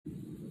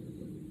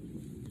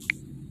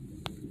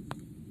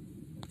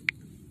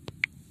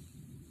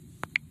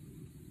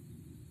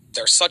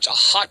they're such a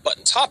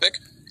hot-button topic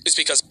is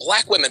because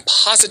black women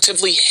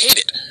positively hate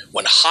it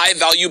when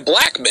high-value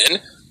black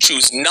men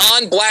choose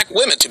non-black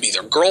women to be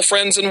their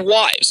girlfriends and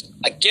wives.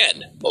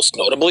 Again, most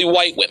notably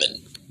white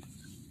women.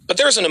 But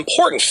there's an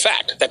important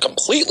fact that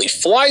completely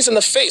flies in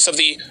the face of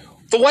the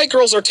white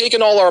girls are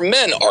taking all our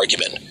men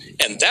argument,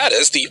 and that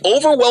is the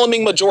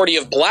overwhelming majority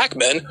of black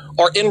men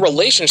are in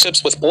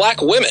relationships with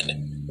black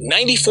women.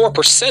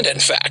 94% in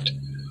fact.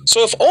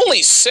 So if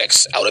only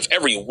 6 out of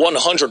every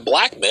 100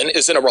 black men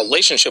is in a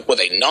relationship with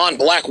a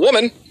non-black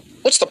woman,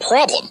 what's the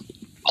problem?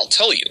 I'll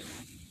tell you.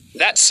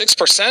 That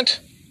 6%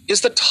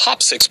 is the top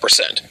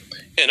 6%.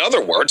 In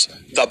other words,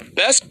 the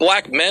best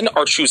black men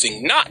are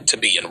choosing not to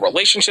be in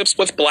relationships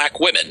with black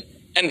women,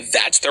 and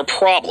that's their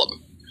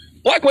problem.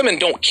 Black women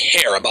don't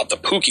care about the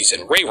Pookies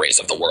and Ray Rays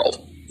of the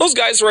world. Those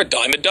guys are a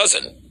dime a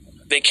dozen.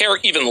 They care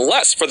even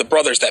less for the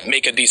brothers that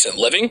make a decent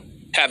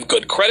living, have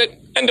good credit,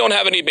 and don't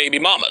have any baby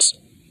mamas.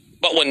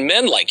 But when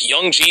men like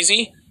Young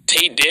Jeezy,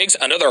 Taye Diggs,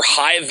 and other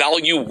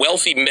high-value,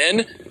 wealthy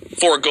men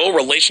forego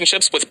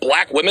relationships with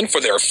black women for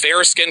their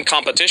fair-skinned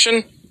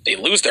competition, they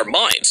lose their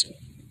minds.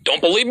 Don't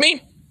believe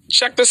me?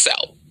 Check this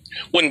out.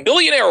 When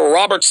billionaire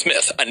Robert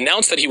Smith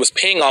announced that he was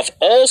paying off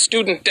all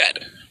student debt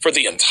for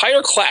the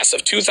entire class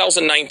of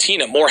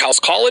 2019 at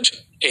Morehouse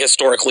College, a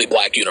historically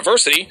black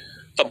university,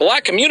 the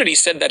black community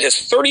said that his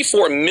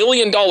 $34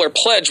 million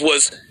pledge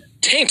was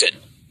tainted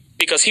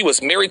because he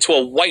was married to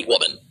a white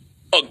woman.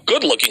 A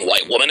good-looking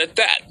white woman at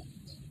that.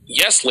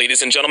 Yes,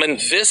 ladies and gentlemen,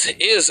 this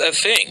is a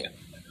thing.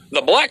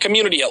 The black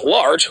community at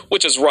large,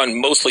 which is run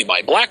mostly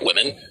by black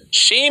women,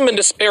 shame and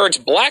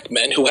disparage black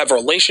men who have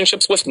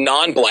relationships with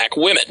non-black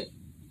women.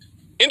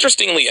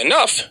 Interestingly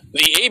enough,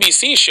 the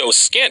ABC show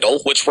Scandal,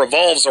 which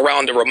revolves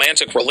around a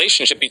romantic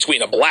relationship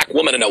between a black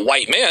woman and a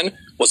white man,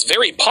 was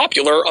very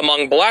popular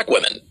among black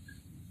women.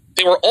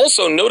 They were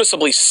also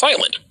noticeably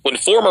silent when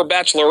former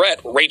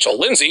bachelorette Rachel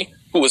Lindsay,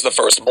 who was the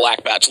first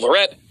black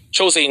bachelorette,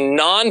 chose a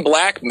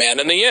non-black man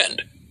in the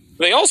end.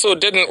 They also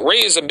didn't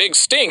raise a big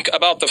stink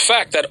about the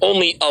fact that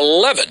only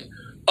 11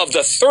 of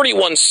the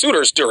 31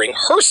 suitors during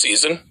her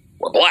season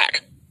were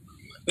black.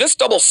 This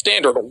double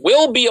standard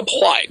will be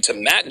applied to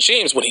Matt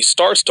James when he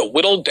starts to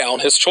whittle down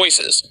his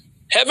choices.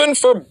 Heaven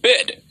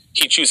forbid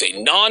he choose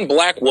a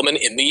non-black woman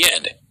in the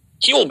end.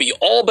 He will be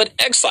all but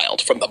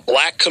exiled from the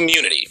black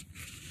community.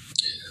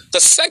 The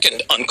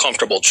second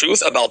uncomfortable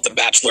truth about The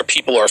Bachelor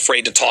people are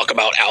afraid to talk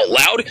about out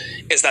loud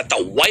is that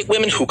the white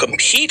women who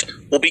compete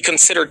will be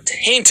considered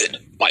tainted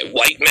by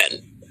white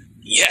men.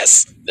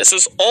 Yes, this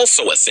is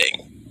also a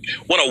thing.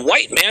 When a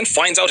white man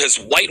finds out his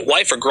white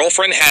wife or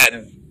girlfriend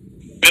had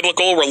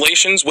biblical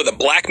relations with a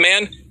black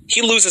man,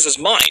 he loses his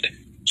mind.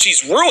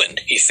 She's ruined,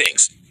 he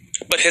thinks.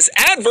 But his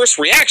adverse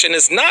reaction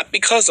is not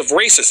because of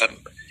racism,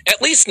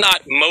 at least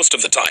not most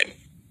of the time.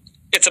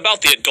 It's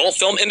about the adult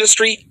film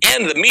industry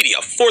and the media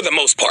for the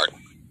most part.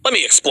 Let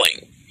me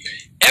explain.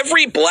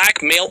 Every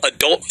black male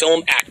adult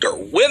film actor,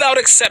 without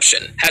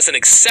exception, has an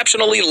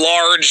exceptionally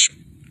large...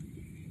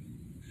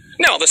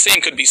 Now, the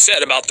same could be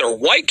said about their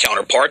white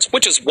counterparts,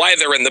 which is why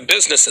they're in the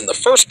business in the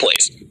first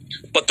place.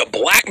 But the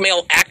black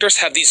male actors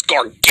have these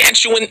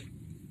gargantuan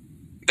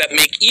that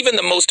make even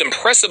the most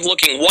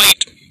impressive-looking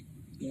white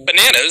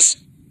bananas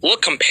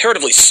look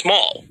comparatively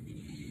small.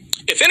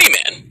 If any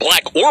man,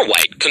 black or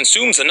white,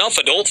 consumes enough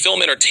adult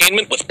film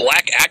entertainment with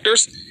black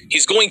actors,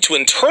 he's going to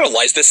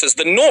internalize this as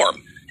the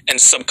norm and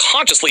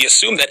subconsciously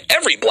assume that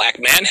every black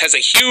man has a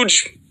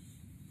huge...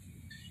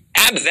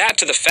 Add that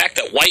to the fact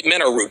that white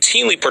men are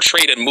routinely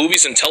portrayed in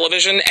movies and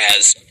television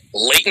as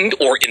latent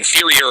or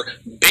inferior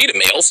beta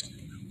males,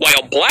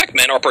 while black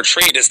men are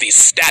portrayed as these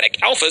static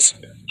alphas.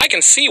 I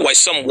can see why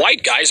some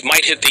white guys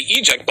might hit the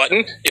eject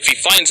button if he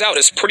finds out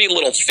his pretty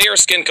little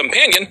fair-skinned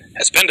companion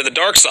has been to the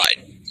dark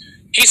side.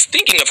 He's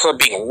thinking of her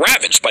being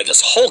ravaged by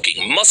this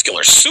hulking,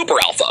 muscular super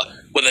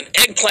alpha with an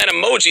eggplant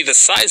emoji the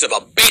size of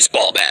a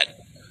baseball bat.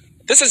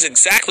 This is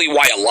exactly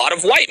why a lot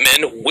of white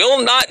men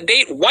will not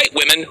date white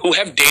women who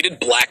have dated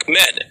black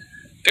men.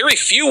 Very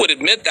few would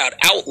admit that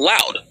out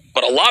loud,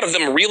 but a lot of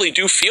them really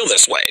do feel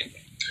this way.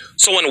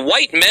 So when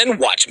white men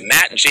watch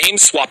Matt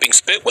James swapping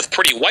spit with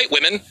pretty white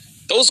women,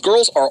 those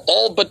girls are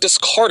all but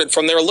discarded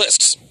from their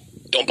lists.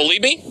 Don't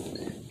believe me?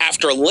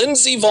 After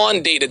Lindsey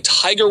Vonn dated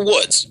Tiger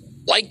Woods,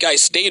 white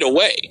guys stayed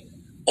away.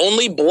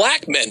 Only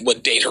black men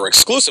would date her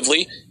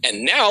exclusively,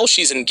 and now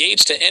she's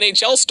engaged to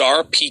NHL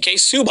star PK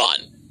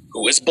Subban,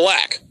 who is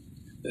black.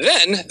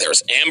 Then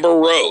there's Amber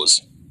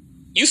Rose.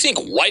 You think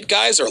white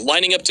guys are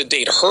lining up to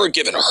date her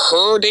given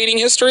her dating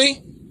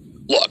history?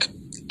 Look,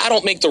 I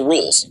don't make the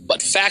rules,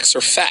 but facts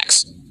are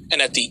facts.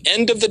 And at the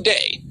end of the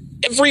day,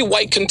 every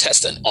white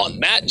contestant on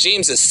Matt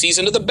James'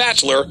 season of The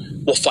Bachelor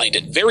will find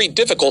it very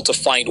difficult to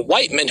find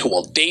white men who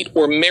will date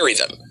or marry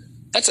them.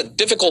 That's a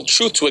difficult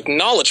truth to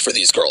acknowledge for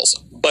these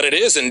girls, but it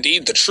is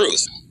indeed the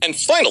truth. And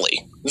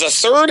finally, the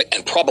third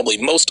and probably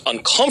most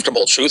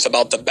uncomfortable truth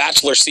about The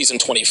Bachelor Season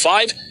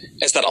 25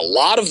 is that a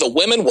lot of the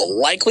women will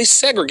likely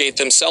segregate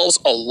themselves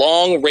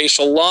along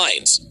racial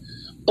lines.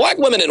 Black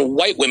women and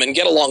white women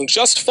get along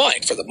just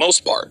fine for the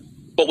most part.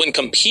 But when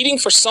competing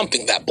for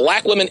something that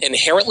black women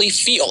inherently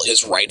feel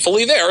is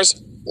rightfully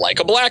theirs, like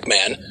a black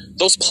man,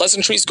 those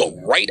pleasantries go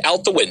right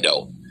out the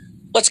window.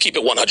 Let's keep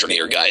it 100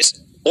 here, guys.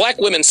 Black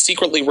women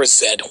secretly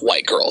resent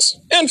white girls,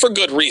 and for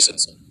good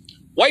reasons.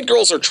 White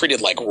girls are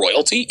treated like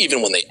royalty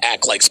even when they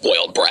act like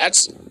spoiled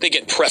brats. They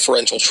get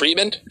preferential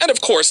treatment, and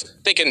of course,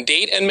 they can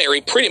date and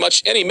marry pretty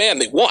much any man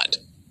they want.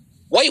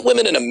 White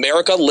women in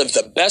America live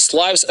the best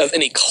lives of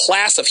any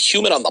class of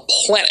human on the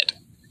planet.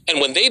 And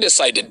when they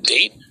decide to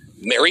date,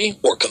 marry,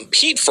 or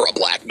compete for a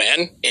black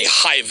man, a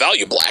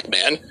high-value black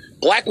man,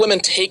 black women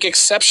take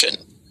exception.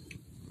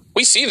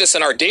 We see this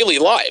in our daily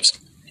lives.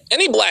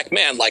 Any black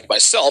man like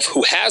myself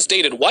who has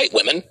dated white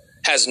women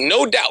has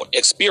no doubt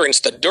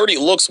experienced the dirty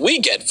looks we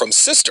get from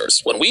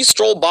sisters when we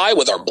stroll by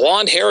with our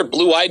blonde-haired,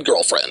 blue-eyed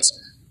girlfriends.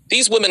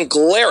 These women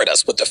glare at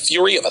us with the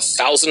fury of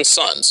 1,000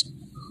 suns.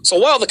 So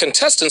while the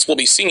contestants will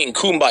be singing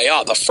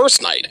Kumbaya the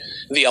first night,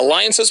 the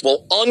alliances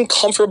will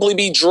uncomfortably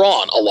be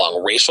drawn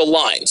along racial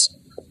lines.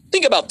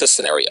 Think about this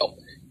scenario.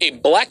 A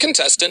black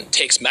contestant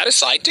takes Matt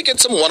aside to get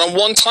some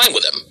one-on-one time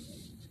with him,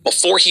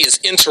 before he is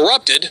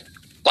interrupted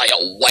by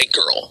a white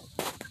girl.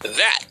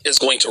 That is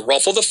going to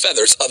ruffle the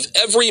feathers of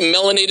every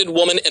melanated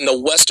woman in the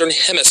Western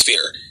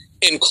Hemisphere,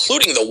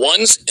 including the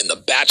ones in the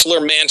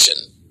Bachelor Mansion.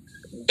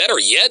 Better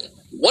yet,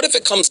 what if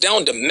it comes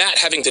down to Matt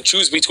having to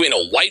choose between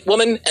a white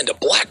woman and a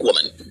black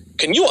woman?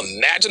 Can you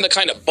imagine the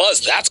kind of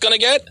buzz that's gonna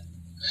get?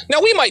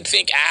 Now we might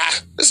think,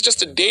 this is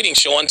just a dating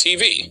show on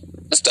TV.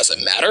 This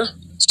doesn't matter.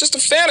 It's just a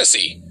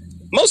fantasy.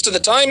 Most of the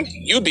time,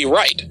 you'd be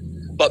right.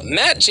 But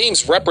Matt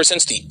James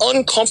represents the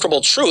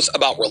uncomfortable truth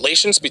about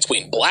relations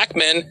between black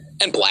men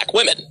and black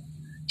women.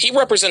 He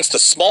represents the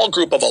small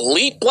group of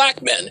elite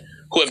black men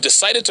who have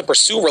decided to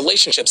pursue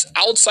relationships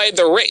outside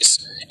their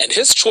race, and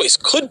his choice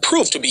could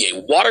prove to be a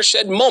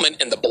watershed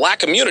moment in the black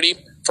community,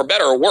 for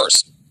better or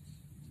worse.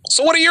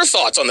 So what are your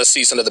thoughts on this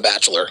season of The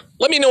Bachelor?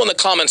 Let me know in the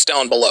comments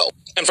down below.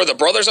 And for the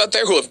brothers out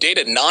there who have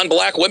dated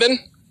non-black women,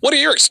 what are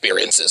your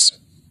experiences?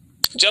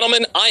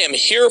 Gentlemen, I am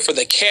here for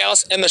the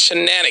chaos and the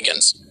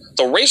shenanigans.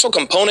 The racial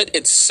component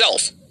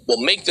itself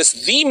will make this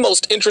the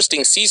most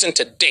interesting season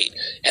to date,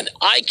 and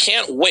I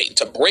can't wait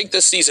to break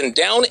this season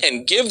down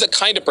and give the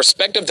kind of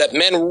perspective that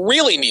men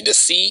really need to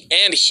see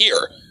and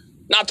hear,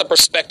 not the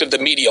perspective the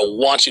media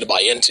wants you to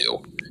buy into.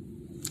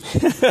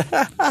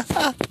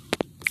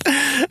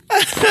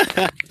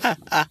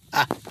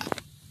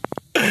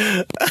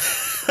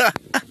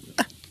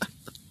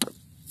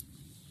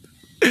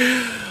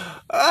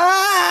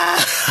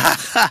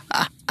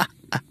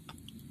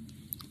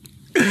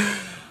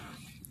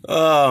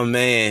 Oh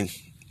man,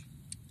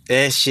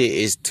 that shit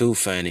is too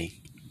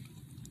funny.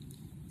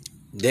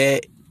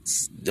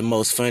 That's the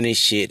most funny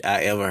shit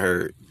I ever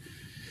heard.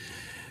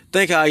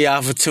 Thank all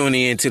y'all for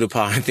tuning in to the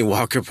Paul Anthony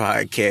Walker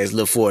podcast.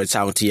 Look forward to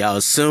talking to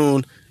y'all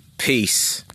soon. Peace.